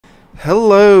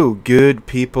Hello, good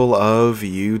people of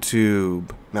YouTube.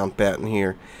 Mountbatten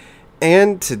here.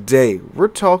 And today, we're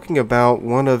talking about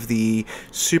one of the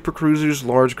super cruisers,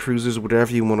 large cruisers,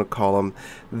 whatever you want to call them,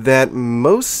 that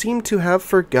most seem to have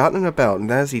forgotten about, and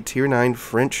that is the Tier 9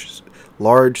 French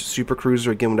large super cruiser,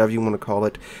 again, whatever you want to call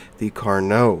it, the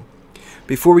Carnot.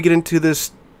 Before we get into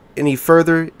this any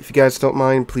further, if you guys don't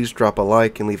mind, please drop a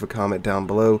like and leave a comment down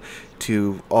below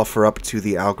to offer up to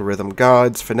the algorithm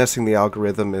gods. Finessing the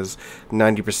algorithm is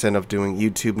 90% of doing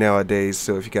YouTube nowadays,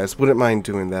 so if you guys wouldn't mind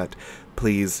doing that,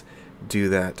 please do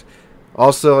that.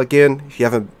 Also, again, if you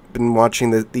haven't been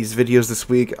watching these videos this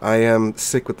week, I am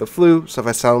sick with the flu, so if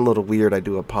I sound a little weird, I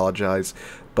do apologize,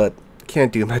 but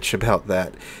can't do much about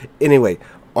that. Anyway,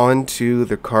 on to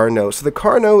the Carnot. So the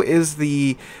Carnot is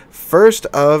the first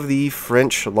of the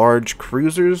French large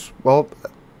cruisers. Well,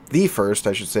 the first,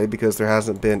 I should say, because there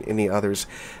hasn't been any others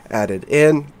added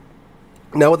in.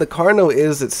 Now, what the Carnot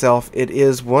is itself, it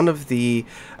is one of the,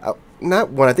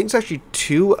 not one, I think it's actually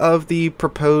two of the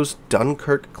proposed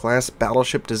Dunkirk-class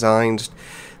battleship designs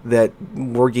that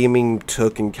Wargaming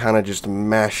took and kind of just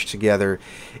mashed together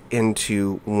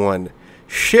into one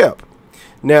ship.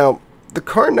 Now, the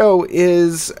Carnot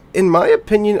is, in my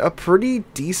opinion, a pretty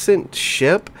decent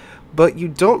ship, but you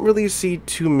don't really see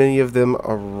too many of them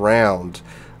around.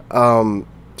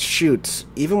 Shoot,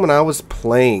 even when I was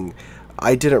playing,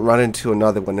 I didn't run into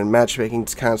another one, and matchmaking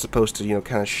is kind of supposed to,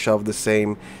 kind of shove the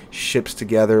same ships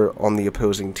together on the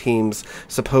opposing teams,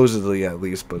 supposedly at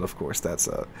least, but of course that's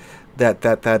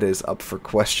that is up for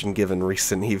question given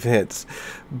recent events.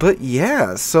 But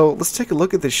yeah, so let's take a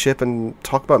look at this ship and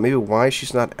talk about maybe why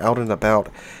she's not out and about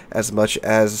as much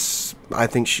as I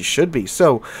think she should be.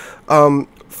 So,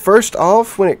 first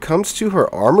off, when it comes to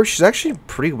her armor, she's actually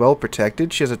pretty well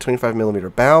protected. She has a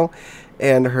 25mm bow,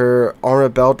 and her armor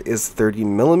belt is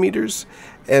 30mm,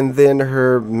 and then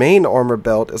her main armor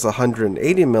belt is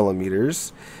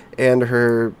 180mm, and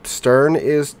her stern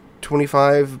is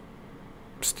 25.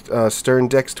 Stern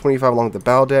deck's 25 along the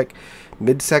bow deck.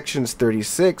 Midsection is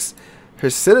 36. Her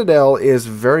citadel is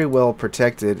very well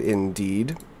protected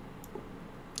indeed.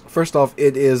 First off,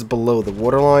 it is below the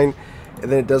waterline,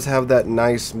 and then it does have that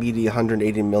nice meaty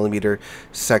 180mm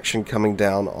section coming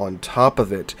down on top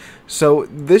of it. So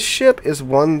this ship is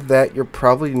one that you're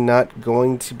probably not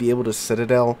going to be able to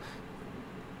citadel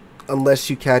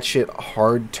unless you catch it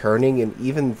hard turning, and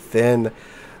even then,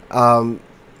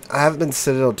 I haven't been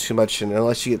citadel too much in it,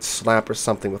 unless you get slapped or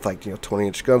something with, like,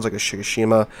 20-inch guns like a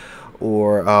Shigashima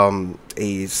or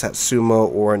a Satsuma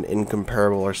or an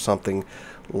Incomparable or something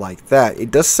like that. It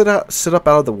does sit up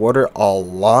out of the water a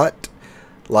lot.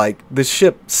 Like, the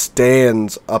ship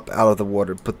stands up out of the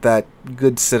water, but that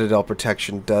good citadel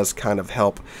protection does kind of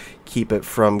help keep it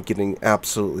from getting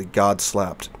absolutely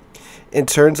god-slapped. In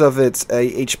terms of its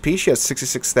HP, she has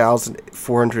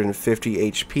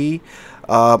 66,450 HP.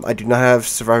 I do not have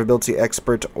Survivability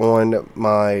Expert on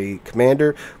my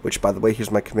commander, which, by the way, here's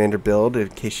my commander build, in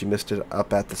case you missed it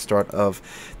up at the start of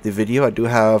the video. I do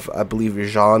have, I believe,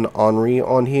 Jean Henri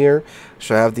on here,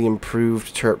 so I have the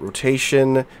improved turret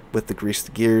rotation with the Grease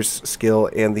the Gears skill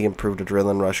and the improved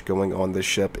Adrenaline Rush going on this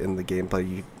ship in the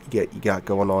gameplay you got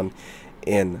going on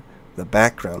in the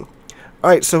background.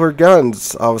 Alright, so her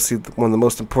guns, obviously one of the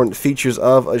most important features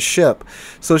of a ship.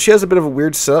 So she has a bit of a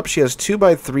weird setup. She has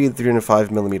 2x3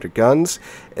 305mm guns,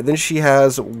 and then she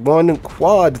has one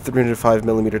quad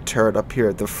 305mm turret up here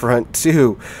at the front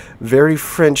too. Very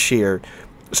French here.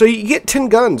 So you get 10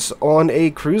 guns on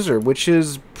a cruiser, which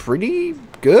is pretty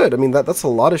good. I mean, that's a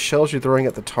lot of shells you're throwing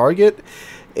at the target.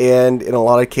 And in a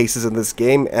lot of cases in this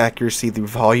game, accuracy through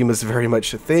volume is very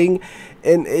much a thing.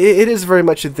 And it is very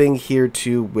much a thing here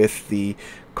too with the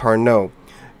Carnot.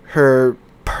 Her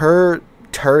per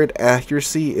turret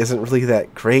accuracy isn't really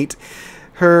that great.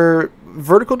 Her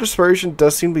vertical dispersion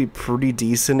does seem to be pretty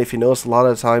decent. If you notice, a lot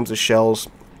of times the shells,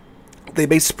 they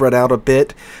may spread out a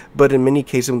bit, but in many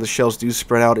cases when the shells do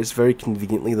spread out, it's very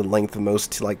conveniently the length of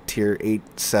most like tier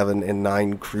 8, 7, and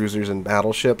 9 cruisers and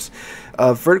battleships.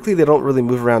 Vertically, they don't really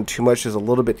move around too much. There's a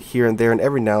little bit here and there, and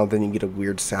every now and then you get a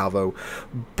weird salvo.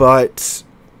 But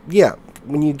yeah,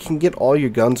 when you can get all your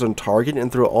guns on target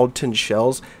and throw all 10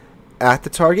 shells at the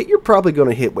target, you're probably going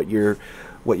to hit what you're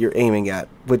aiming at,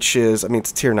 which is, I mean,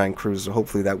 it's tier 9 cruiser, so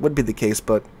hopefully that would be the case,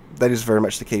 but that is very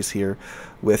much the case here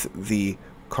with the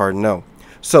Carnot.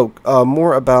 So,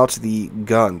 more about the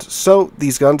guns. So,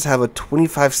 these guns have a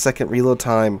 25-second reload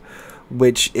time,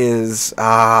 which is,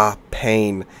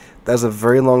 pain. That's a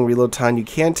very long reload time. You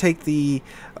can take the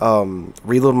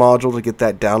reload module to get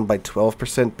that down by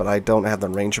 12%, but I don't have the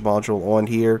range module on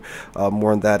here.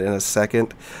 More on that in a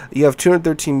second. You have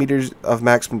 213 meters of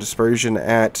maximum dispersion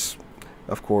at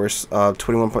of course,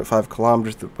 21.5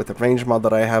 kilometers with the range mod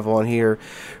that I have on here.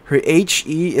 Her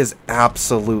HE is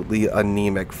absolutely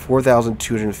anemic,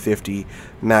 4,250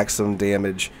 maximum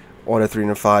damage on a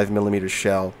 305 millimeter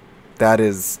shell. That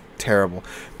is terrible.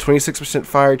 26%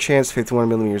 fire chance, 51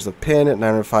 millimeters of pin at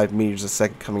 905 meters a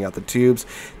second coming out the tubes.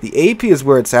 The AP is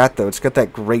where it's at, though. It's got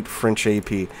that great French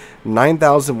AP.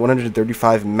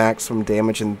 9,135 maximum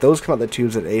damage, and those come out the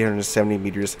tubes at 870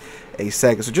 meters a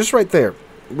second. So just right there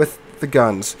with the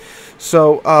guns.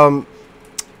 So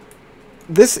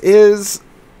this is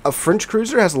a French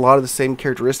cruiser, has a lot of the same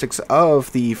characteristics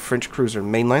of the French cruiser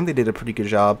mainline. They did a pretty good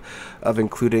job of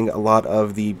including a lot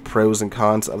of the pros and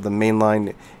cons of the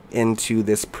mainline into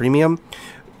this premium,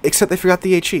 except they forgot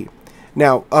the HE.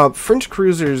 Now, French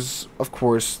cruisers, of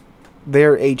course,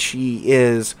 their HE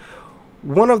is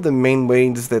one of the main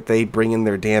ways that they bring in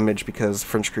their damage, because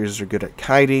French cruisers are good at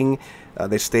kiting.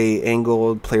 They stay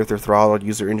angled, play with their throttle,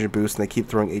 use their engine boost, and they keep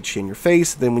throwing HE in your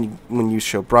face. Then when you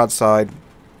show broadside,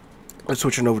 they're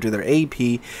switching over to their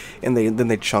AP, and then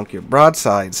they chunk your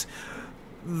broadsides.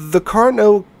 The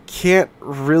Carnot can't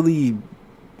really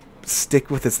stick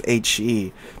with its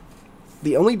HE.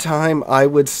 The only time I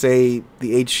would say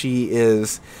the HE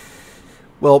is,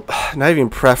 well, not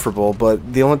even preferable,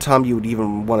 but the only time you would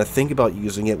even want to think about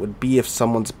using it would be if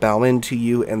someone's bow into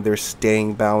you and they're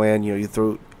staying bow in. You know, you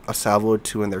throw a salvo or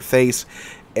two in their face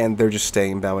and they're just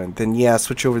staying bow in. Then yeah,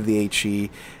 switch over to the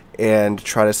HE and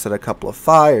try to set a couple of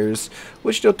fires,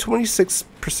 which, you know,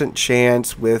 26%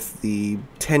 chance with the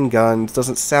 10 guns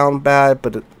doesn't sound bad,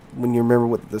 but when you remember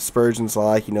what the Spurgeon's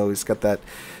like, you know, he's got that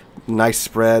nice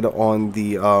spread on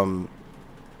the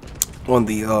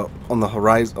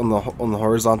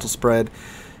horizontal spread.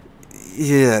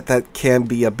 Yeah, that can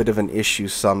be a bit of an issue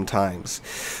sometimes,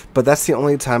 but that's the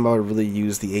only time I would really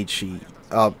use the HE.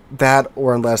 That,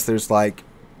 or unless there's like,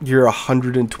 you're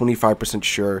 125%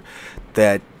 sure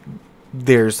that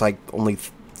there's like only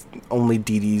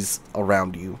DDs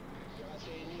around you.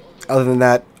 Other than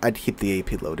that, I'd keep the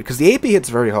AP loaded, because the AP hits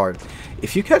very hard.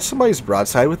 If you catch somebody's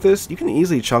broadside with this, you can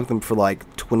easily chunk them for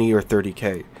like 20 or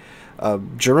 30k.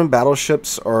 German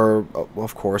battleships are,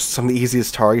 of course, some of the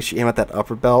easiest targets. You aim at that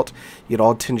upper belt, you get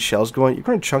all 10 shells going, you're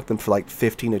going to chunk them for like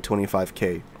 15 to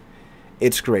 25k.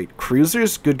 It's great.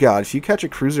 Cruisers, good God, if you catch a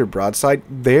cruiser broadside,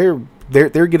 they're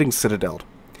getting citadeled.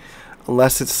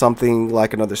 Unless it's something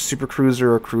like another super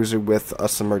cruiser or cruiser with a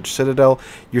submerged citadel,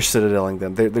 you're citadeling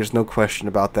them. There's no question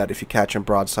about that if you catch them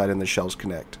broadside and the shells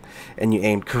connect. And you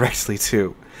aim correctly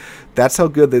too. That's how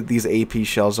good that these AP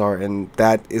shells are, and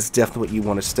that is definitely what you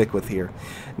want to stick with here.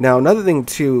 Now, another thing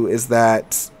too is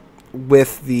that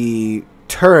with the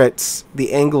turrets,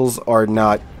 the angles are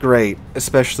not great,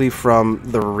 especially from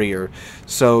the rear.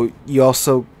 So you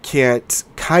also can't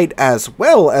kite as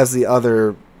well as the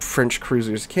other French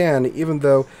cruisers can, even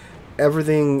though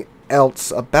everything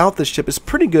else about the ship is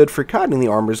pretty good for kiting. The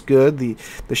armor's good, the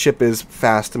ship is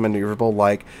fast and maneuverable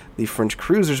like the French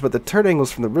cruisers, but the turret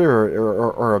angles from the rear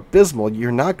are abysmal.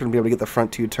 You're not going to be able to get the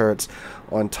front two turrets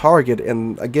on target,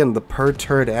 and again, the per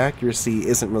turret accuracy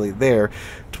isn't really there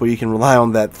to where you can rely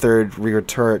on that third rear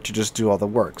turret to just do all the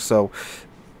work. So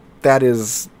that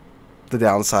is the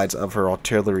downsides of her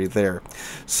artillery there.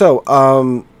 So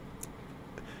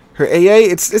her AA,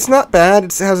 it's not bad.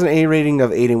 It has an A rating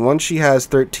of 81. She has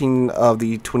 13 of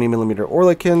the 20mm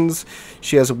Orlikins.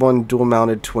 She has one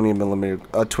dual-mounted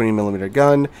 20mm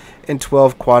gun and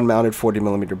 12 quad-mounted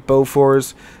 40mm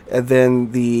Bofors. And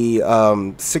then the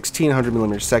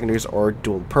 1600mm secondaries are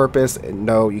dual-purpose. And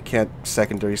no, you can't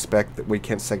secondary spec. We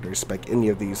can't secondary spec any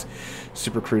of these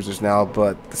super cruisers now.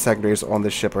 But the secondaries on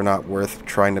this ship are not worth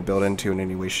trying to build into in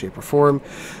any way, shape, or form.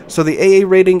 So the AA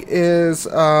rating is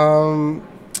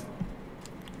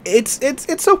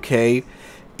it's okay.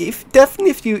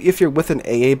 If you're with an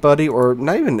AA buddy, or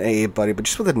not even an AA buddy, but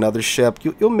just with another ship,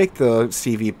 you'll make the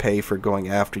CV pay for going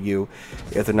after you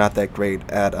if they're not that great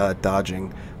at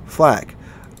dodging flak.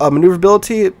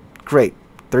 Maneuverability, great.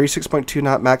 36.2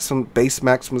 knot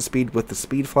maximum speed with the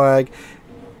speed flag.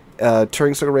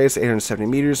 Turning circle radius 870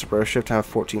 meters. Rotor shift time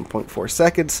 14.4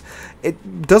 seconds.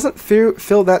 It doesn't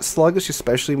feel that sluggish,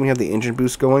 especially when you have the engine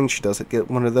boost going. She doesn't get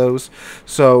one of those.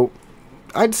 So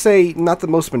I'd say not the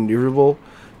most maneuverable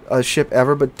ship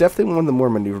ever, but definitely one of the more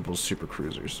maneuverable super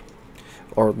cruisers,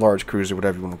 or large cruiser,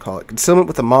 whatever you want to call it. Concealment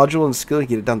with a module and skill, you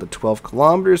get it down to 12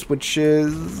 kilometers, which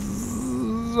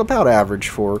is about average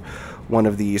for one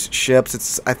of these ships.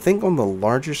 It's, I think, on the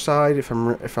larger side, if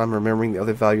I'm remembering the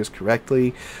other values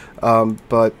correctly,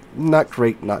 but not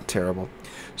great, not terrible.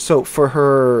 So for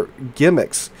her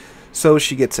gimmicks, so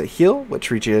she gets a heal, which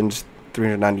regens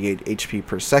 398 HP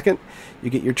per second. You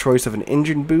get your choice of an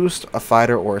engine boost, a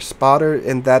fighter, or a spotter,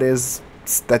 and that does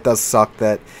suck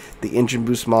that the engine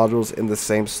boost module's in the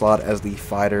same slot as the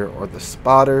fighter or the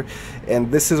spotter,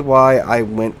 and this is why I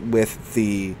went with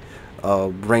the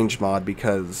range mod,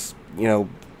 because, you know,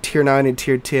 tier 9 and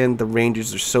tier 10, the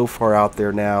ranges are so far out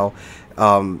there now.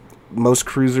 Most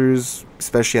cruisers,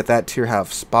 especially at that tier,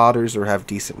 have spotters or have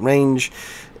decent range,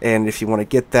 and if you want to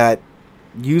get that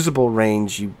usable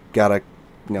range, you gotta,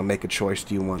 you know, make a choice.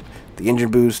 Do you want the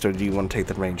engine boost or do you want to take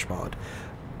the range mod?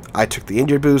 I took the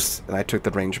engine boost and I took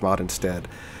the range mod instead.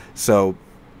 So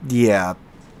yeah,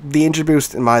 the engine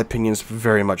boost, in my opinion, is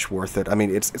very much worth it. I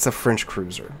mean, it's a French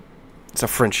cruiser, it's a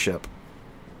French ship.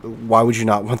 Why would you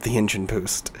not want the engine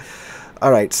boost?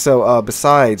 Alright, so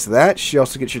besides that, she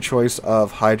also gets your choice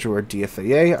of Hydro or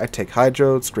DFAA. I take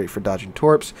Hydro, it's great for dodging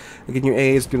torps. Again, your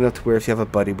A is good enough to where if you have a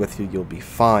buddy with you, you'll be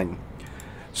fine.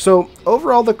 So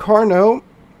overall, the Carnot,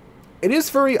 it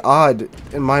is very odd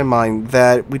in my mind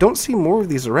that we don't see more of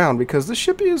these around, because the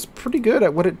ship is pretty good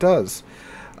at what it does.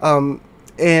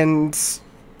 And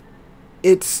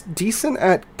it's decent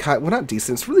at, well, not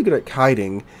decent, it's really good at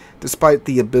kiting, despite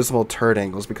the abysmal turret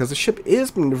angles, because the ship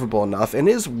is maneuverable enough and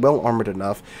is well armored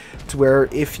enough to where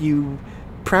if you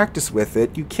practice with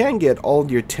it, you can get all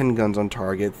your 10 guns on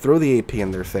target, throw the AP in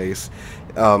their face,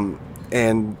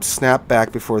 and snap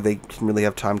back before they can really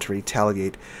have time to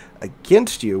retaliate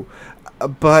against you.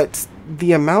 But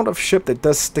the amount of ship that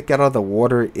does stick out of the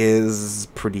water is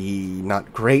pretty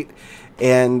not great,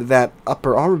 and that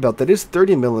upper armor belt that is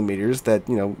 30 millimeters that,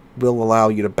 you know, will allow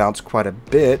you to bounce quite a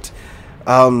bit,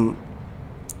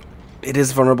 it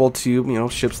is vulnerable to, you know,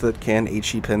 ships that can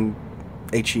pin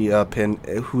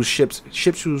whose ships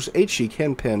whose HE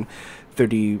can pin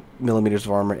 30 millimeters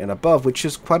of armor and above, which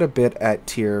is quite a bit at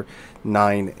tier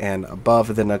 9 and above.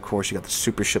 And then of course you got the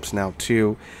super ships now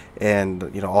too, and,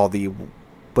 you know, all the,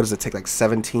 what does it take, like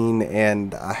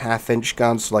 17.5 inch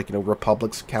guns, so like, you know,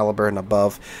 Republic's caliber and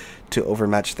above, to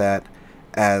overmatch that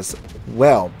as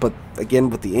well. But again,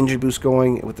 with the engine boost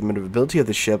going, with the maneuverability of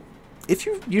the ship, if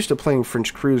you're used to playing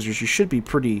French cruisers, you should be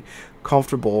pretty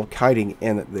comfortable kiting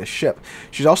in this ship.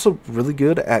 She's also really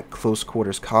good at close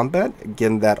quarters combat.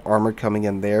 Again, that armor coming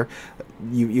in there,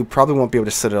 you probably won't be able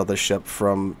to citadel this ship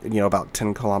from, you know, about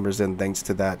 10 kilometers in, thanks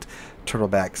to that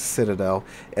turtleback citadel.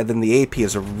 And then the AP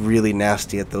is really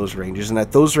nasty at those ranges, and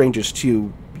at those ranges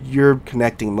too, you're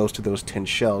connecting most of those 10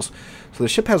 shells. So the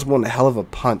ship has one hell of a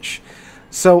punch.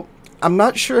 So I'm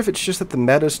not sure if it's just that the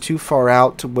meta's too far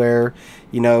out to where,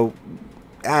 you know,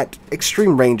 at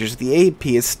extreme ranges, the AP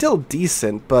is still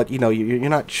decent, but, you know, you're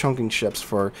not chunking ships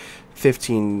for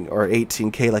 15 or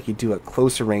 18k like you do at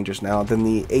closer ranges now. Then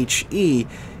the HE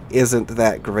isn't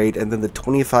that great, and then the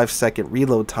 25-second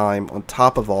reload time on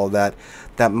top of all that,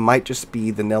 that might just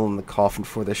be the nail in the coffin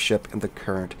for the ship in the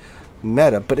current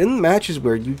meta. But in matches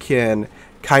where you can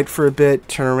kite for a bit,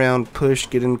 turn around, push,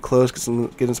 get in close,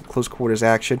 get in some close quarters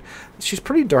action, she's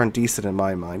pretty darn decent in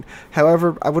my mind.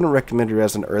 However, I wouldn't recommend her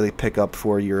as an early pickup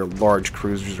for your large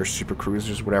cruisers or super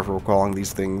cruisers, whatever we're calling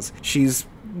these things. She's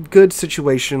good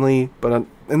situationally, but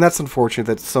and that's unfortunate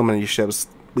that so many ships,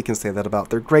 we can say that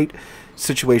about. They're great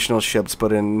situational ships,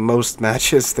 but in most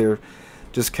matches they're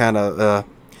just kind of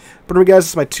But anyway, guys, this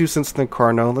is my 2 cents in the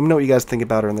Carnot. Let me know what you guys think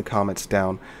about her in the comments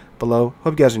down below.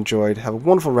 Hope you guys enjoyed. Have a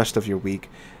wonderful rest of your week,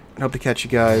 and hope to catch you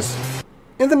guys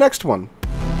in the next one.